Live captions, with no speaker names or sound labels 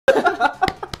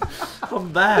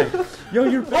Come back. Yo,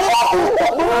 you're I'm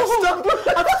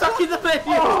stuck in the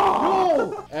menu.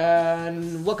 No.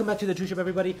 And welcome back to the Truship,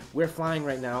 everybody. We're flying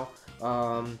right now.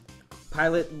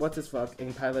 Pilot, what's his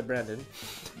fucking pilot Brandon?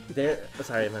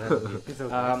 Sorry, man. It's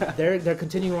okay. They're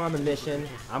continuing on the mission.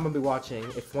 I'm gonna be watching.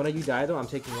 If one of you die though, I'm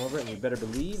taking over, and you better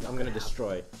believe I'm gonna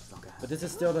destroy. But this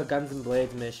is still the Guns and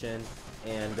Blades mission,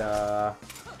 and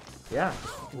yeah,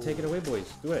 take it away,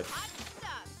 boys. Do it.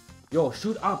 Yo,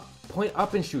 shoot up. Point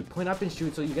up and shoot. Point up and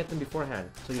shoot so you get them beforehand.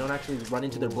 So you don't actually run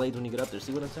into their blades when you get up there.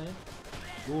 See what I'm saying?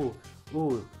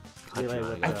 Ooh.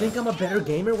 I think I'm a better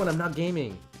gamer when I'm not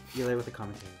gaming. Relay with the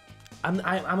commentator.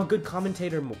 I'm a good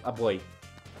commentator, boy.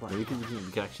 Maybe you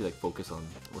can actually like focus on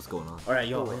what's going on. All right,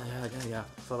 yo, yeah.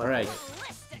 All right,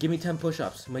 give me 10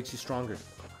 push-ups. Makes you stronger.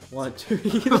 1, 2.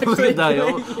 Look at that,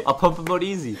 yo. I'll pump him out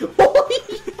easy.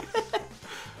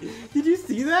 Did you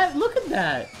see that? Look at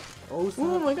that.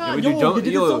 Oh my god. Yeah, You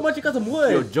did so much, you got some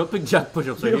wood. Yo, jumping jack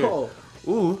push-ups right here.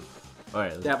 Ooh.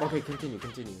 Alright. Yeah, okay, continue.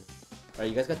 Alright,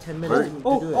 you guys got 10 minutes to do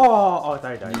it. Oh,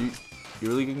 sorry. You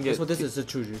really can get... Guess what this is? It's a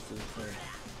true juice.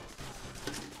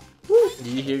 Did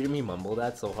you hear me mumble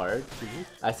that so hard?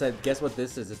 I said, guess what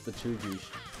this is? It's the true juice.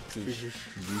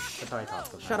 That's how I talk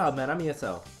sometimes. Shut up, man. I'm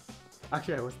ESL.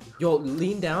 Actually, I was. Yo,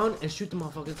 lean down and shoot the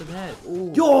motherfuckers in the head.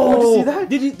 Ooh. Yo! Did you see that?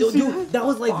 Did you? Dude, that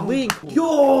was like Link. Did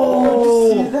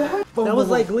Yo! you see that? That was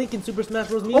like Link in Super Smash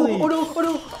Bros. Melee. Oh no!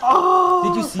 Oh!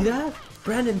 Did you see that?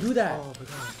 Brandon, do that. Oh my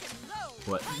god.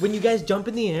 What? When you guys jump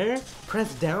in the air,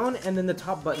 press down and then the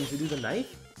top button to do the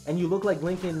knife, and you look like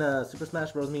Link in Super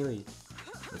Smash Bros. Melee.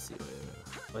 Let's see.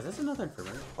 Wait. Was this another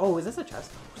infirmary? Oh, is this a chest?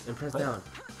 And press down.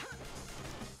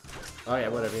 Oh yeah,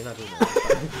 whatever, you're not doing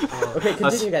that. Okay,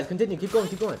 continue guys, continue, keep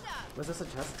going. Was this a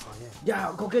chest? Oh yeah.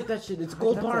 Yeah, go get that shit, it's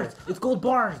gold bars! It's gold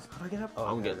bars! How do I get up? Oh,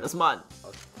 I'm getting this mod.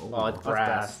 Oh, it's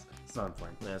brass. It's not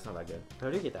important. Nah, it's not that good.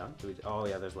 How do you get down? Oh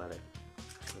yeah, there's ladder.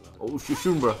 Oh, shoot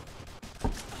him, bro.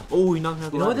 Oh, he knocked me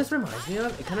out the You know what ladder. this reminds me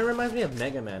of? It kind of reminds me of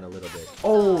Mega Man a little bit.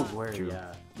 Oh, word, True.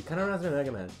 yeah. It kind of reminds me of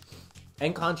Mega Man.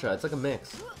 And Contra, it's like a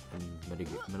mix. And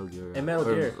Metal Gear. And Metal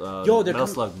Gear. Yo, they're Metal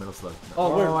Slug.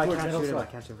 Oh, I we're can't Metal shoot him. I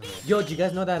Slug. can't shoot him. Yo, do you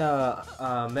guys know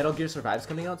that Metal Gear Survive's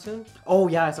coming out soon? Oh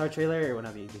yeah, I saw a trailer when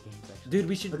I beat the game section. Dude,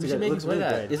 we should Looks make good. you Looks play really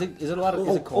that. good. Is it a lot of?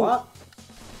 Is it co-op?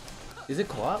 Is it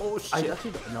co-op? Oh I shit.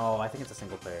 actually no, I think it's a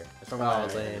single player. It's from Oh, what I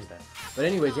lame. understand. But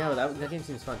anyways, yeah, that game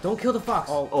seems fun. Don't kill the fox.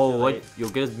 Oh, what? Yo,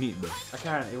 get his meat, bro. I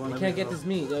can't. It won't You let can't me get go. this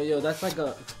meat. Yo, that's like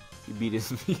a. You beat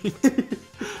his meat.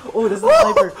 Oh, this is a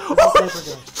sniper. This is a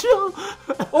sniper gun. Chill.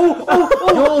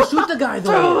 Yo, shoot the guy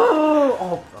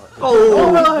though.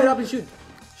 Oh, get up and shoot.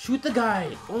 Shoot the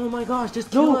guy. Oh my gosh,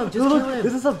 just kill him. Just kill him.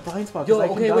 This is a blind spot. Yo,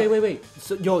 okay, wait.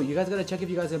 So, yo, you guys gotta check if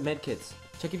you guys have med kits.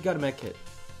 Check if you got a med kit.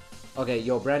 Okay,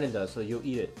 yo, Brandon does, so you'll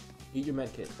eat it. Eat your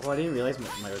med kit. Oh, I didn't realize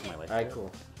my life. Alright,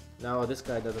 cool. No, this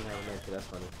guy doesn't have a med kit. That's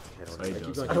funny. Sorry, Keep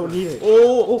Jones. going, I don't need it.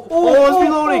 Oh, it's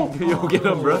reloading. Yo, get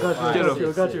him, bro. Get him.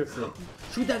 I got you.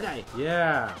 Shoot that guy.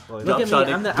 Yeah. Look Drop at me.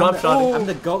 shotting. Drop shotting. I'm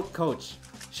the goat coach.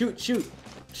 Shoot.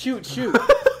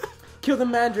 Kill the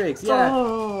mandrakes. Yeah.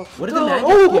 Oh, What did the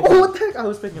mandrakes give you? what the heck? I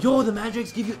was thinking. Yo, the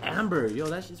mandrakes give you amber. Yo,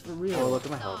 that shit's for real. Oh, look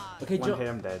at my health. Okay, One hit,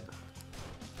 I'm dead.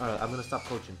 Alright, I'm gonna stop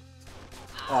coaching.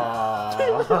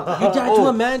 Oh. You died to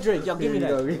a mandrake. Yo, give me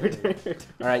that.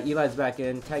 Alright, Eli's back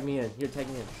in. Tag me in. Here, tag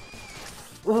me in.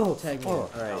 Whoa, Tag me in. oh,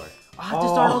 Alright. I have to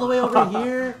start all the way over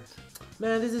here.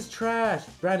 Man, this is trash.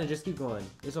 Brandon, just keep going.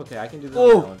 It's okay. I can do this on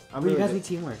my own. I'm you really guys good. need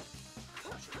teamwork.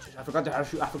 I forgot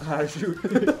how to shoot.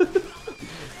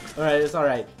 Alright, it's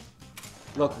alright.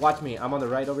 Look, watch me. I'm on the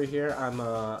right over here. I'm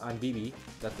BB.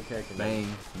 That's the character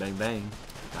name. Bang.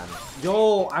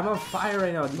 Yo, I'm on fire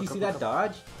right now. Did you see that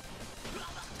dodge?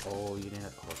 Oh, you didn't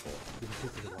have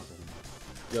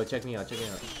to Yo, check me out.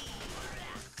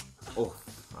 Oh,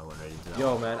 I went right into that.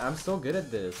 Yo, man, I'm so good at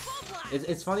this.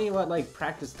 It's funny what like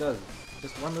practice does.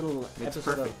 Just one little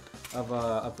episode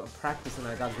of practice and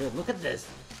I got good. Look at this.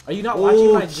 Are you not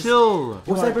watching my? Chill.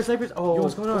 Yo, snipers! Oh, Yo,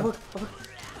 what's going on?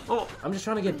 Oh, I'm just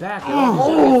trying to get back.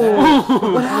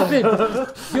 What happened?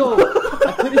 Yo,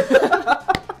 I couldn't.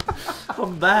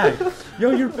 come back.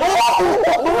 Yo, you're.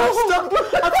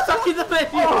 I'm stuck in the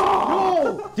menu.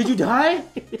 No. Did you die?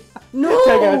 No.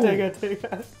 Take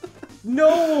out.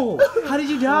 No. How did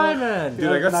you die, man?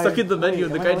 Dude, I got stuck in the menu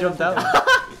and the guy jumped out.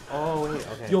 Oh wait,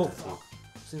 okay. Yo, fuck.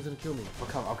 This thing's gonna kill me. I'll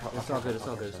come. It's all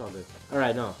good.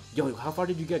 Alright, no. Yo, how far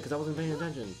did you get? Because I wasn't paying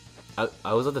attention.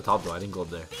 I was at the top though. I didn't go up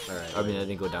there. Alright. I mean, I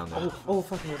didn't go down there. Oh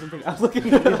fuck! I was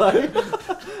looking at you like.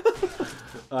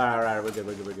 Alright, we're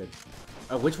good.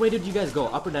 Which way did you guys go?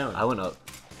 Up or down? I went up.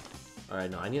 Alright,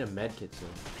 no, I need a med kit soon.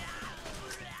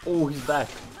 Oh, he's back.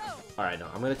 Alright, no,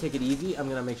 I'm gonna take it easy. I'm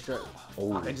gonna make sure.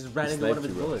 Oh, Fuck, I just ran he into one of sniped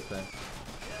his you, bro. bullets, man.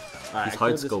 Alright, He's I hard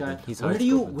killed this guy. scoping. He's Where hard do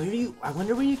you? scoping. Where do you? I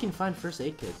wonder where you can find first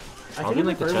aid kits. I Probably think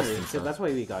like the chest and because stuff. that's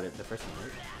why we got it the first one,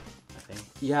 right? I think.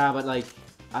 Yeah, but like,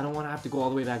 I don't want to have to go all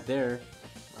the way back there.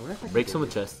 I wonder if I can Break get some it.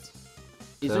 of the chests.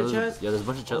 Is there a There's- chest? Yeah, there's a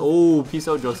bunch of chests. Oh, peace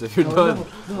out, Joseph. You're done.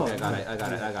 No. Okay, I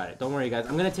got it. Don't worry, guys.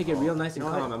 I'm gonna take it real nice and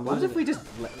You know calm. I'm what if losing.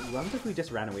 we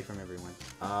just ran away from everyone?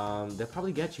 They'll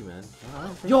probably get you, man. I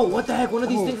don't think- Yo, what the heck? One of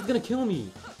these Oh. things is gonna kill me.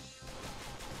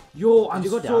 Yo, I'm you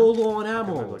go so down? low on I'm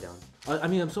gonna ammo. go down. I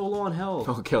mean, I'm so low on health.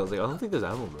 Okay, I was like, I don't think there's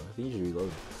ammo, bro. I think you should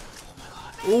reload.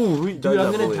 Oh, Dude,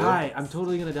 I'm gonna die. I'm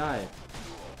totally gonna die.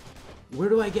 Where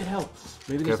do I get help?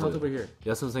 Maybe there's Careful. help over here.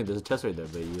 Yeah, that's what I'm saying. There's a chest right there,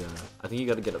 but yeah, I think you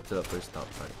gotta get up to that first top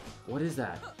part. What is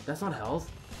that? That's not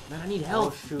health. Man, I need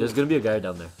health. shoot. There's gonna be a guy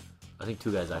down there. I think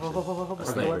 2 guys Oh, actually. I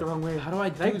sniper. went the wrong way. How do I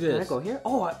Can I do this? go here?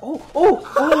 Oh,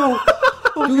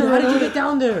 Dude, how did you get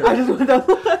down there? I just went down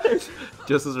the ladder.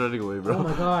 Just was running away, bro. Oh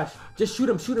my gosh. Just shoot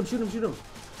him.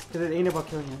 Because it ain't about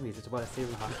killing enemies, it's about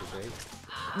saving hostages,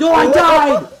 right? Yo, I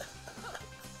died!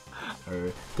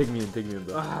 Alright, take me in,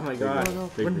 bro. Oh my Take gosh. me in. We're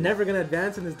Take me in. never gonna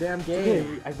advance in this damn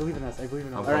game. Okay, I believe in us.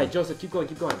 Alright, Joseph, keep going.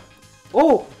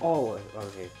 Oh,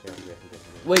 okay. Yeah.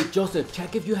 Wait, Joseph,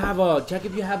 check if you have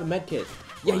a med kit.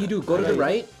 Yeah, you do. Go to the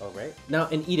right. Oh, right? Now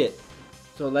and eat it.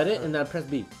 So let it and then press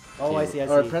B. Oh, I see.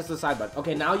 Or press the side button.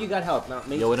 Okay, now you got health. Now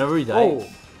make Yo, whenever we die, Oh.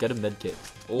 get a med kit.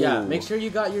 Oh. Yeah, make sure you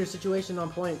got your situation on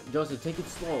point. Joseph, take it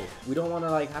slow. We don't want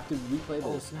to like have to replay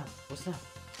Oh, this. snap. What's that?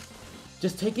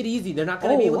 Just take it easy. They're not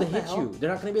gonna be able to what the hit hell? you. They're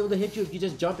not gonna be able to hit you if you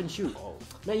just jump and shoot. Oh.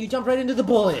 Man, you jump right into the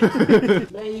bullet.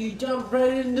 Man, you jump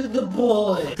right into the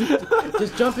bullet.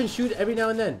 Just jump and shoot every now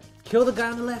and then. Kill the guy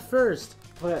on the left first.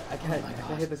 But I can't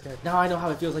hit this guy. Now I know how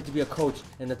it feels like to be a coach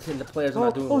and the players are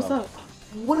not doing Oh, well. stop.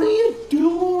 What are you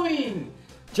doing?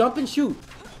 Jump and shoot.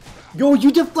 Yo,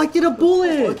 you deflected a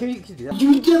bullet. Oh, can you do that?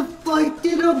 You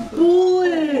deflected a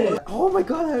bullet. Oh my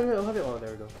god, I love it. Oh,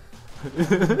 there we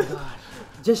go.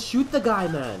 Just shoot the guy,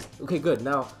 man. Okay, good.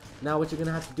 Now what you're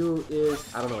gonna have to do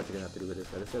is I don't know what you're gonna have to do with this,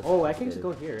 but it's just Oh, I can just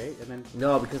go here, right? And then.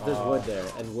 No, because there's wood there,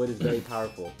 and wood is very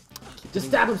powerful. Just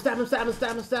stab him.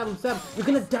 You're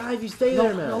gonna die if you stay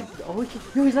there, man. No. Oh,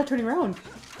 no, he's not turning around.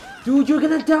 Dude, you're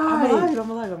gonna die. I'm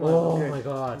alive. Oh Okay. my I'm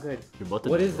god. good. You're about to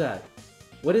What die, is bro. that?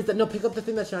 What is that? No, pick up the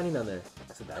thing that's shining down there.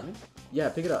 That's a diamond? Yeah,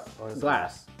 pick it up. Oh, it's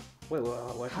Glass. Wait,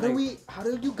 what? How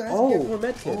do you guys Oh. get more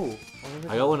medkits? Oh.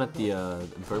 I got one at the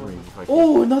infirmary. Before I came.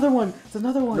 Oh, another one. It's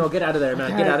another one. No, get out of there,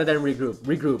 man. Okay. Get out of there and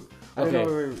regroup. I don't Okay.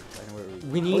 know where we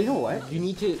We need. Oh, you know what? You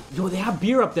need to. Yo, they have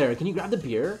beer up there. Can you grab the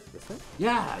beer? This one?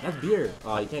 Yeah, that's beer.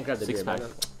 Oh, you can't grab the Six beer. pack. Man.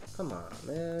 Come on,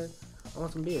 man. I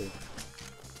want some beer.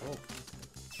 Oh.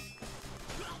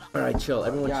 All right, chill.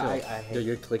 Everyone, Yeah, chill. I hate- Yo,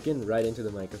 you're clicking right into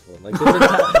the microphone. Like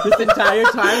this entire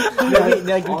time,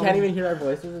 like you can't even hear our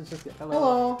voices. It's just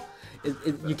hello.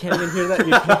 You can't even hear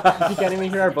that. You can't even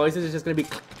hear our voices. It's just gonna be.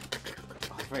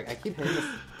 Oh, frick, I keep hitting this.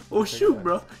 Oh shoot,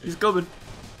 bro. He's coming.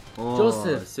 Oh,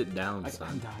 Joseph. sit down, I'm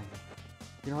son. dying.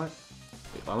 You know what?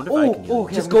 I wonder if I can use it.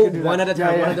 okay. Just I'm go gonna do one that. at a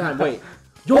time. Yeah, One at a yeah. time. Wait.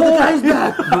 Yo, the guy's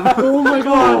back. Oh my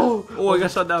god. Oh, I got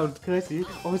shot down. Can I see?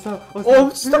 Oh, it's not. Oh,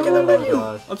 I'm stuck in the Oh, menu.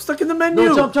 gosh. I'm stuck in the menu.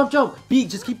 No, jump. B,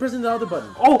 just keep pressing the other button.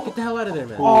 Oh. Get the hell out of there,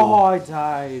 man. Oh, I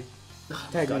died.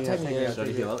 Tag God, me, tag me, tag yeah. me. Should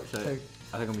I heal up? Should I? Tag-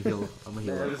 I think I'm gonna heal. I'm gonna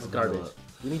heal Man, up. this is I'm gonna heal garbage.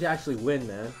 up. We need to actually win,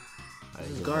 man. I This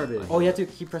is healed garbage. up. Oh, you have to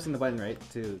keep pressing the button, right?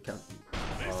 To count.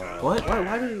 What?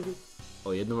 Why do you...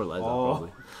 Oh, you had no more lives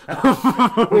Oh.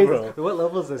 on, Wait, Bro. what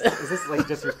level is this? Is this like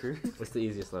just your crew? What's the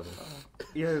easiest level?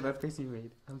 Yeah, that face you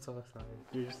made. I'm so sorry.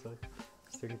 You're just like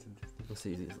sticking to this. What's the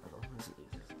easiest level? What's the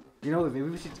easiest? You know, maybe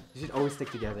we should always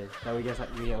stick together. That way,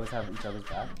 we always have each other's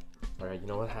back. Alright, you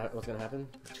know what's gonna happen?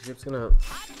 Truship's gonna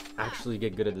actually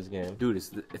get good at this game. Dude,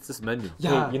 it's this menu.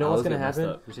 Yeah. Hey, you know I what's was gonna getting messed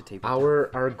happen? up. We should tape it.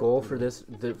 Our goal for this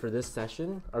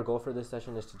session,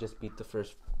 is to just beat the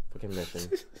first freaking mission.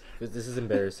 This is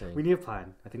embarrassing. We need a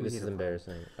plan. I think This we is need a plan.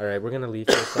 embarrassing. Alright, we're gonna leave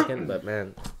for a second, but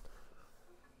man,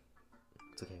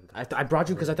 It's okay. I brought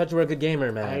you because I thought you were a good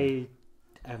gamer, man. I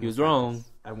am He was with wrong.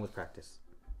 practice. I'm with practice.